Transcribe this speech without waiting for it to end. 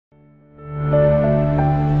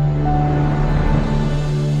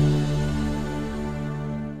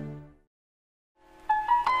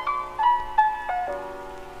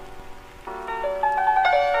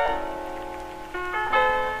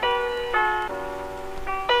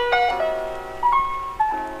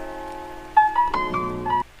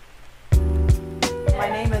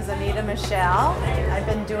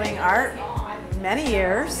many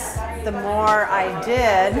years. The more I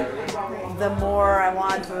did, the more I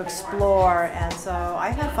wanted to explore, and so I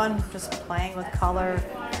had fun just playing with color.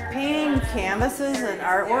 Painting canvases and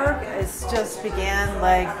artwork just began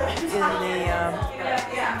like in the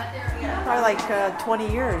probably like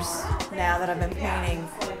 20 years now that I've been painting,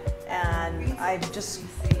 and I've just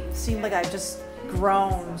seemed like I've just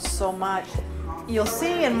grown so much. You'll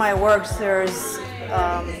see in my works there's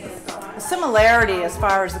a similarity as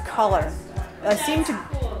far as the color. I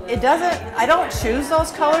don't choose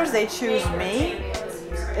those colors, they choose me.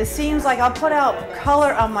 It seems like I'll put out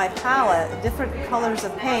color on my palette, different colors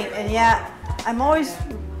of paint, and yet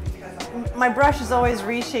my brush is always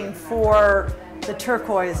reaching for the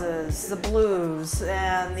turquoises, the blues,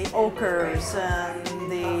 and the ochres, and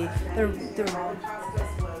the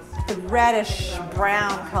reddish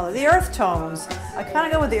brown color, the earth tones. I kind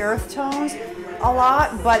of go with the earth tones a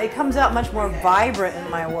lot, but it comes out much more vibrant in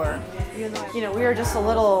my work. You know, we are just a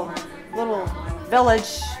little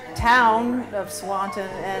village town of Swanton,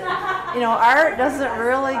 and you know, art doesn't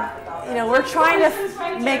really, you know, we're trying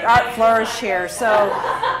to make art flourish here, so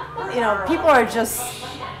you know, people are just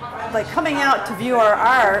like coming out to view our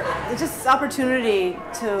art. It's just an opportunity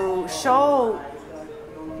to show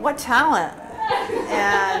what talent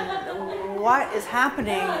and what is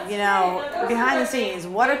happening, you know, behind the scenes.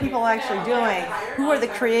 What are people actually doing? Who are the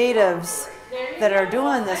creatives that are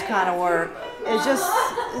doing this kind of work? It's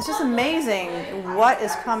just amazing what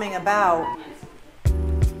is coming about.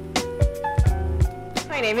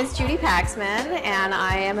 My name is Judy Paxman, and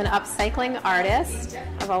I am an upcycling artist.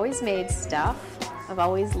 I've always made stuff. I've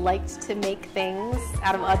always liked to make things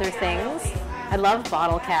out of other things. I love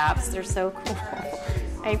bottle caps. They're so cool.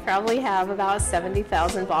 I probably have about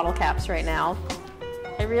 70,000 bottle caps right now.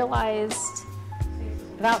 I realized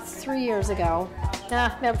about 3 years ago,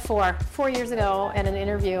 no, 4 years ago in an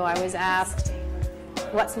interview, I was asked,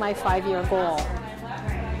 what's my 5-year goal?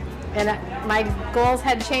 And my goals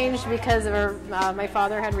had changed because my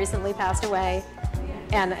father had recently passed away,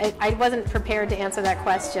 and I wasn't prepared to answer that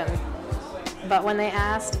question. But when they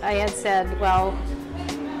asked, I had said, well,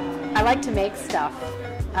 I like to make stuff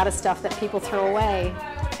out of stuff that people throw away.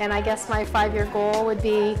 And I guess my 5-year goal would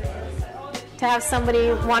be to have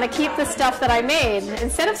somebody want to keep the stuff that I made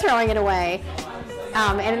instead of throwing it away.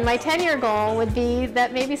 And my 10-year goal would be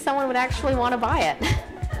that maybe someone would actually want to buy it.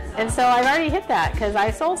 And so I've already hit that because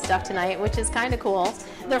I sold stuff tonight, which is kind of cool.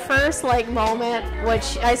 The first moment,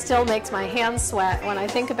 which I still makes my hands sweat when I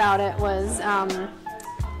think about it, was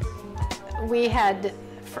we had,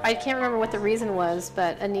 I can't remember what the reason was,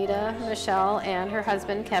 but Anita, Michele, and her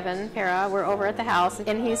husband, Kevin, Parah, were over at the house,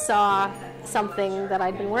 and he saw something that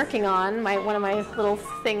I'd been working on, one of my little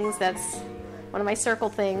things that's one of my circle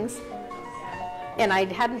things, and I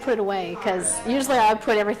hadn't put it away, because usually I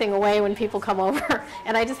put everything away when people come over,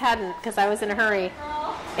 and I just hadn't, because I was in a hurry.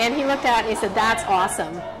 And he looked at it and he said, that's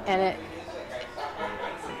awesome. And it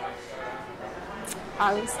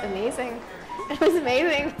was amazing. It was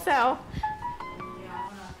amazing, so.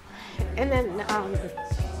 And then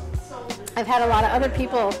I've had a lot of other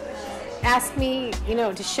people ask me,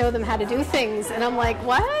 to show them how to do things, and I'm like,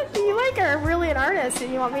 what? You are really an artist,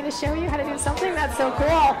 and you want me to show you how to do something? That's so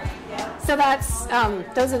cool. So that's,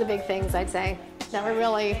 those are the big things, I'd say, that were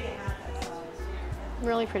really,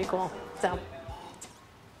 really pretty cool. So.